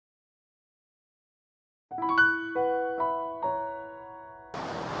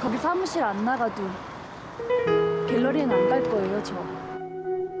우리 사무실 안 나가도 갤러리는 안 갈 거예요, 저.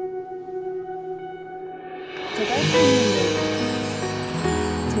 제가 할 수 있는데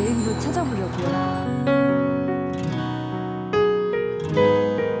제 힘도 찾아보려고요.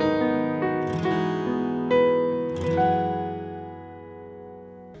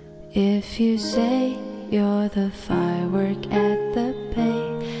 If you say you're the firework at the bay,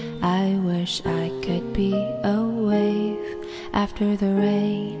 I wish I could be a wave. After the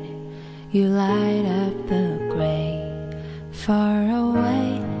rain, you light up the gray. Far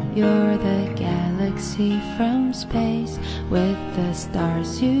away, you're the galaxy from space. With the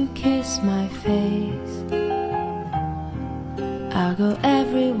stars, you kiss my face. I'll go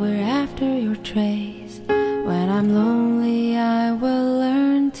everywhere after your trace. When I'm lonely, I will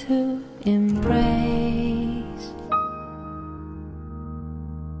learn to embrace.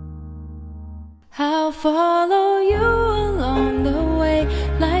 I'll follow you along the way,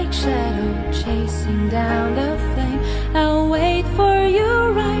 like shadow chasing down the flame. I'll wait for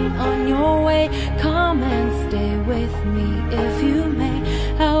you right on your way. Come and stay with me if you may.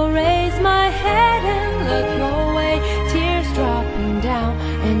 I'll raise my head and look your way, tears dropping down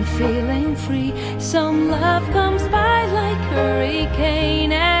and feeling free. Some love comes by like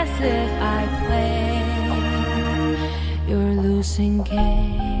hurricane, as if I play your losing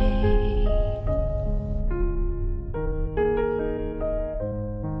game.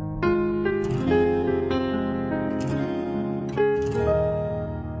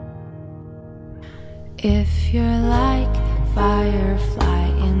 If you're like firefly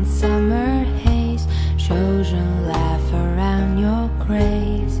in summer haze, children laugh around your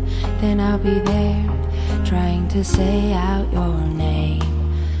grace, then I'll be there trying to say out your name.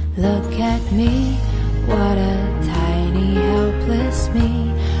 Look at me, what a tiny helpless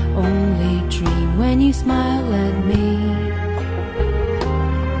me. Only dream when you smile at me.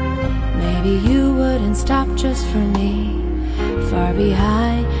 Maybe you wouldn't stop just for me. Far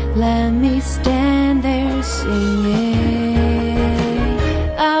behind, let me stand there singing.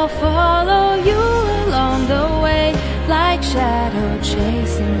 I'll follow you along the way, like shadow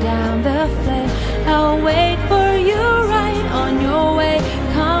chasing down the flame. I'll wait for you right on your way.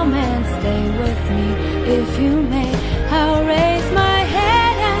 Come and stay with me if you may. I'll raise my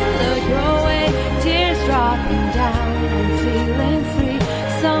head and look your way, tears dropping down and feeling free.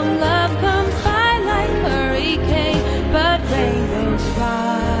 Some love comes by like hurricane, but rainbows rise.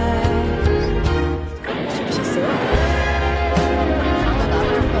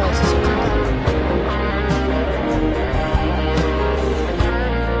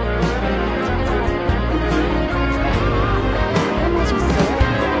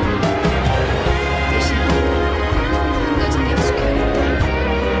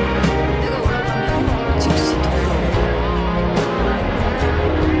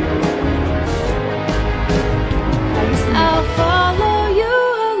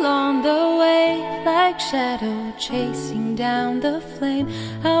 Shadow chasing down the flame.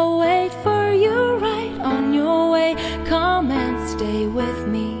 I'll wait for you right on your way. Come and stay with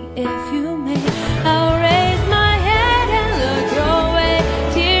me if you may. I'll raise my head and look your way,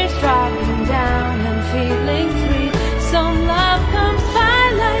 tears dropping down and feeling free. Some love comes by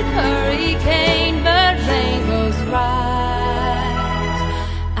like hurricane, but rainbows rise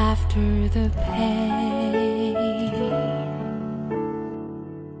after the pain.